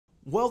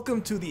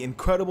Welcome to the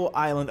incredible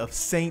island of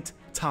St.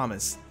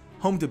 Thomas,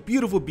 home to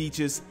beautiful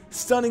beaches,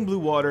 stunning blue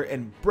water,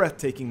 and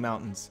breathtaking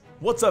mountains.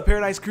 What's up,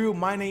 Paradise crew?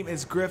 My name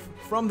is Griff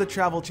from the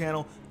travel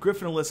channel,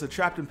 Griff and Alyssa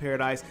Trapped in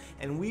Paradise,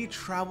 and we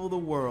travel the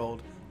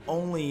world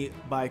only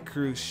by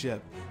cruise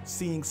ship,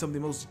 seeing some of the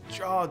most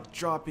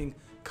jaw-dropping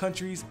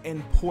countries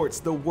and ports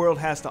the world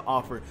has to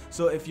offer.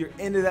 So if you're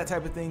into that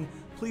type of thing,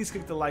 please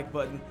click the like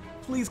button,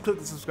 please click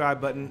the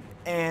subscribe button,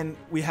 and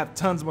we have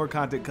tons more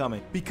content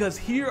coming. Because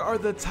here are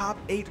the top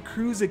 8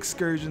 cruise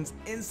excursions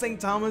in St.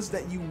 Thomas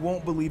that you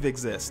won't believe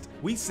exist.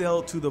 We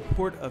sailed to the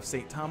port of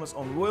St. Thomas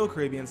on Royal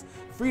Caribbean's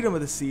Freedom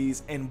of the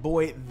Seas, and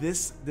boy,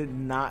 this did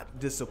not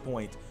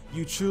disappoint.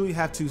 You truly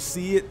have to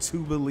see it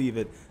to believe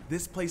it.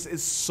 This place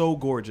is so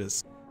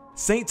gorgeous.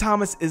 St.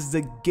 Thomas is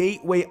the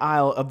gateway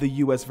isle of the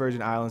U.S.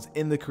 Virgin Islands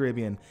in the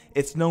Caribbean.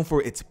 It's known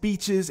for its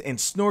beaches and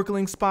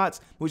snorkeling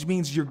spots, which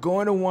means you're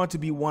going to want to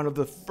be one of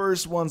the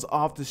first ones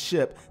off the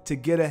ship to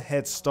get a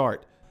head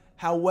start.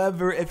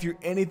 However, if you're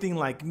anything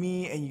like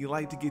me and you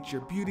like to get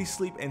your beauty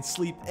sleep and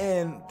sleep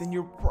in, then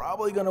you're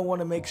probably going to want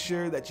to make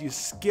sure that you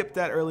skip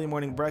that early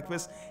morning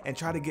breakfast and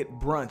try to get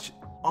brunch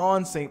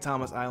on St.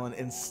 Thomas Island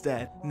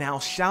instead. Now,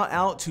 shout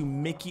out to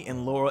Mickey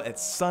and Laurel at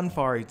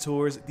Sunfari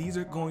Tours. These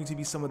are going to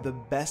be some of the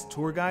best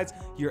tour guides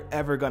you're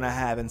ever going to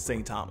have in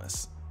St.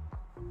 Thomas.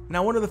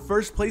 Now, one of the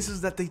first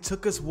places that they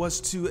took us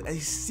was to a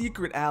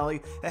secret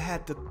alley that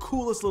had the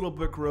coolest little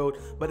brick road,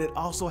 but it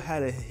also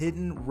had a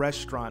hidden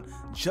restaurant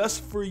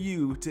just for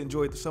you to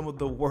enjoy some of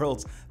the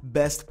world's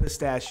best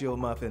pistachio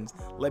muffins.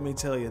 Let me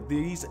tell you,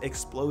 these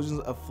explosions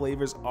of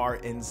flavors are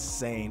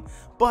insane.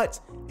 But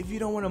if you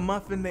don't want a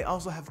muffin, they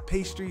also have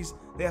pastries,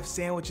 they have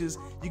sandwiches.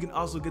 You can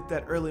also get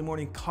that early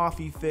morning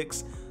coffee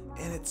fix,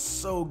 and it's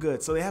so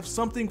good. So they have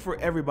something for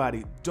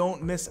everybody.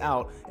 Don't miss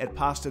out at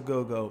Pasta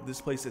Go-Go.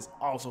 This place is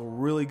also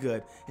really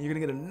good, and you're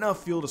gonna get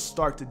enough fuel to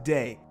start the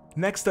day.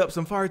 Next up,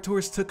 Sunfari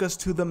Tours took us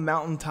to the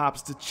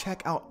mountaintops to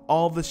check out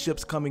all the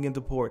ships coming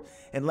into port.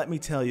 And let me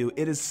tell you,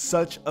 it is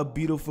such a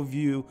beautiful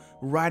view,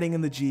 riding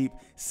in the Jeep,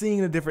 seeing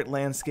the different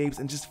landscapes,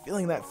 and just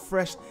feeling that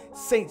fresh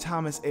St.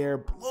 Thomas air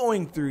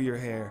blowing through your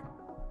hair.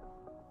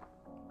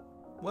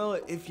 Well,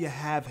 if you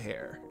have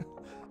hair.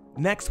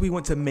 Next, we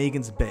went to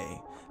Magen's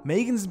Bay.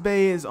 Magen's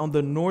Bay is on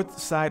the north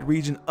side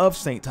region of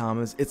St.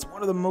 Thomas. It's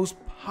one of the most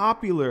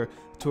popular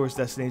tourist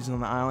destinations on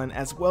the island,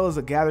 as well as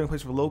a gathering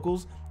place for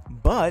locals.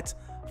 But,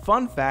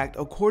 fun fact,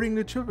 according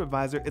to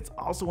TripAdvisor, it's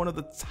also one of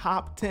the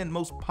top 10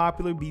 most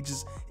popular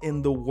beaches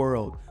in the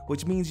world,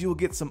 which means you'll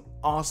get some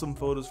awesome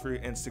photos for your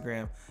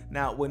Instagram.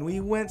 Now, when we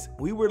went,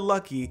 we were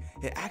lucky.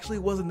 It actually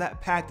wasn't that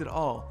packed at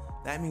all.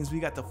 That means we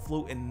got to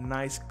float in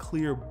nice,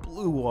 clear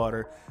blue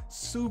water,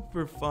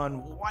 super fun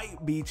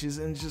white beaches,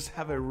 and just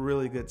have a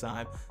really good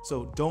time.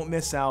 So don't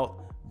miss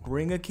out.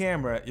 Bring a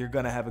camera. You're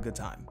gonna have a good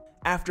time.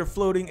 After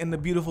floating in the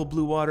beautiful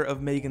blue water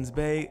of Magen's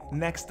Bay,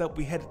 next up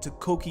we headed to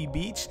Coki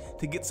Beach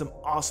to get some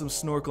awesome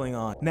snorkeling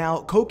on. Now,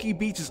 Coki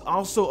Beach is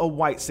also a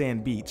white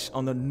sand beach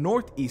on the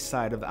northeast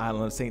side of the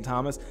island of St.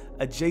 Thomas,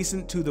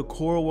 adjacent to the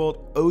Coral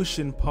World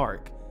Ocean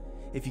Park.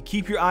 If you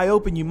keep your eye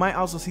open, you might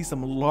also see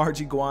some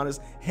large iguanas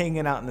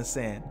hanging out in the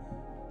sand.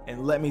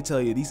 And let me tell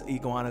you, these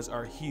iguanas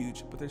are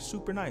huge, but they're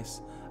super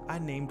nice. I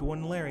named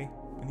one Larry,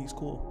 and he's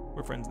cool.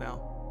 We're friends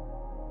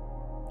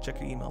now.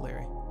 Check your email,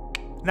 Larry.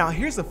 Now,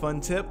 here's a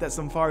fun tip that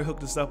Sunfari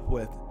hooked us up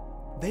with.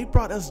 They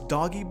brought us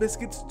doggy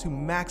biscuits to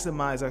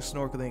maximize our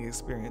snorkeling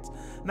experience.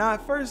 Now,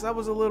 at first, I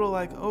was a little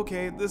like,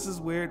 okay, this is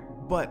weird,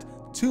 but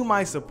to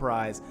my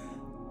surprise,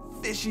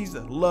 fishies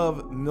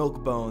love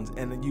milk bones,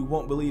 and you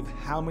won't believe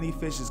how many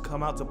fishes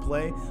come out to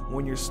play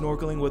when you're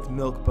snorkeling with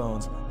milk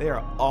bones. They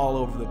are all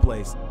over the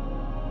place.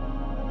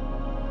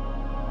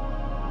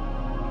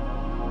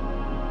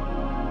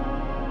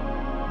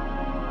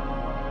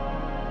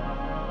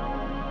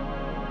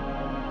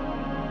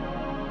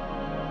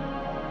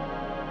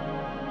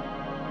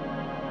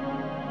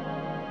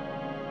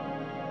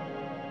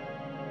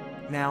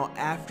 Now,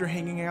 after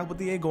hanging out with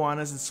the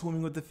iguanas and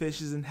swimming with the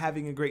fishes and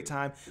having a great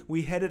time,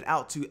 we headed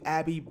out to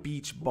Abbey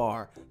Beach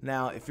Bar.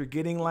 Now, if you're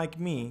getting like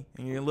me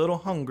and you're a little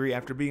hungry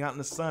after being out in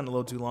the sun a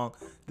little too long,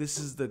 this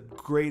is the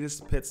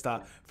greatest pit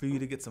stop for you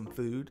to get some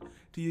food,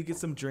 to you get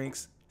some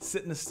drinks,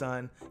 sit in the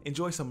sun,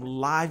 enjoy some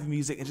live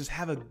music, and just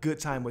have a good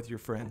time with your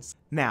friends.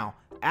 Now,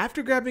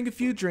 after grabbing a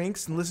few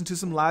drinks and listening to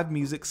some live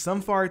music,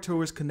 Sunfari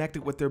Tours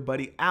connected with their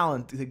buddy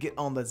Alan to get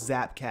on the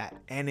zapcat.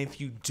 And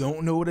if you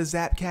don't know what a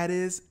zapcat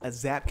is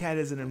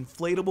an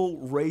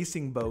inflatable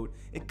racing boat.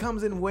 It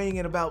comes in weighing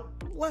at about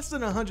less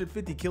than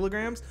 150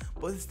 kilograms,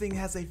 but this thing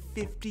has a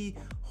 50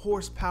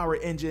 horsepower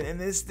engine, and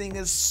this thing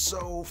is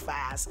so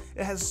fast.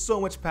 It has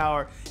so much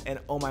power, and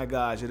oh my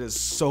gosh, it is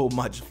so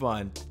much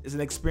fun. It's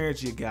an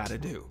experience you gotta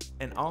do.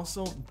 And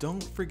also,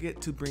 don't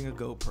forget to bring a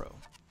GoPro.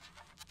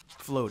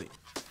 Floating.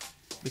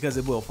 Because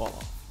it will fall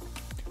off.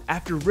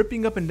 After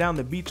ripping up and down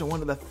the beach on one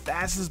of the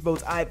fastest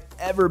boats I've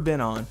ever been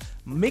on,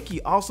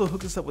 Mickey also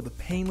hooked us up with the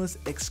painless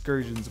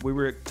excursions where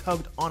we were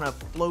tugged on a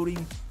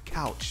floating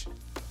couch.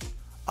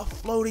 A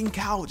floating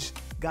couch!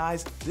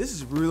 Guys, this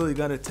is really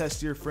gonna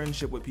test your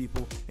friendship with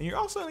people, and you're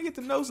also gonna get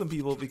to know some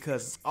people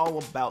because it's all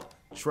about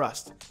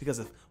trust. Because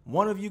if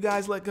one of you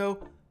guys let go,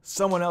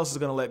 someone else is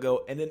gonna let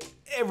go, and then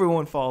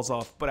everyone falls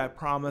off. But I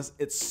promise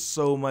it's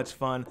so much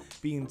fun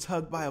being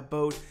tugged by a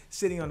boat,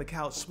 sitting on the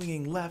couch,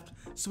 swinging left,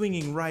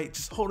 swinging right,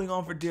 just holding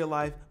on for dear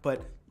life.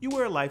 But you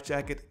wear a life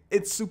jacket,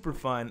 it's super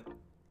fun,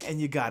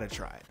 and you gotta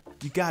try it.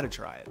 You gotta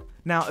try it.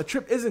 Now, a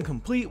trip isn't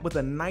complete with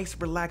a nice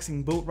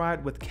relaxing boat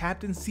ride with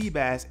Captain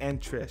Seabass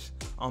and Trish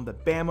on the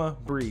Bama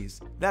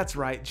Breeze. That's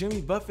right,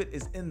 Jimmy Buffett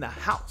is in the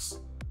house.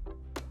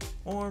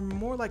 Or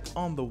more like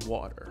on the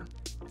water.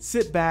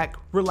 Sit back,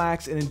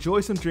 relax, and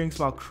enjoy some drinks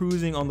while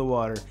cruising on the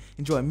water.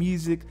 Enjoy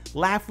music,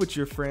 laugh with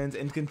your friends,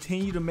 and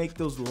continue to make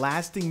those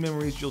lasting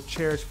memories you'll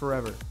cherish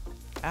forever.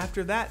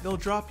 After that, they'll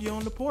drop you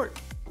on the port.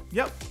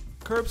 Yep,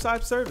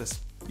 curbside service.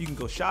 You can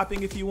go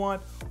shopping if you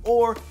want,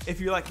 or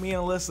if you're like me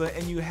and Alyssa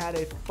and you had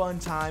a fun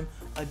time,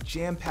 a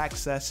jam-packed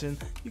session,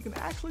 you can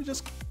actually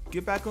just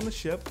get back on the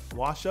ship,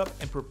 wash up,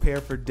 and prepare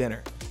for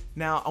dinner.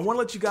 Now, I want to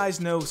let you guys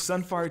know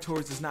Sunfari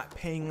Tours is not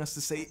paying us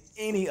to say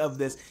any of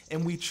this,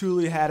 and we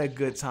truly had a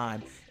good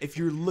time. If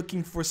you're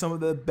looking for some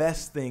of the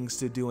best things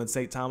to do in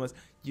St. Thomas,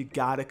 you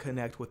gotta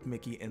connect with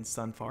Mickey and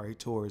Sunfari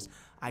Tours.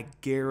 I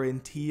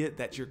guarantee it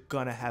that you're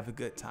gonna have a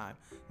good time.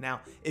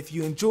 Now, if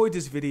you enjoyed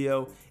this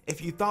video,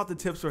 if you thought the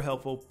tips were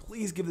helpful,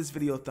 please give this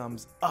video a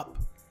thumbs up.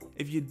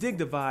 If you dig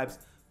the vibes,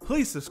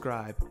 please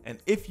subscribe. And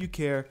if you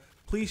care,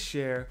 please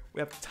share. We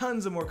have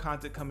tons of more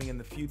content coming in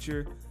the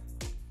future.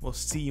 We'll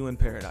see you in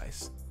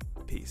paradise.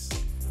 Peace.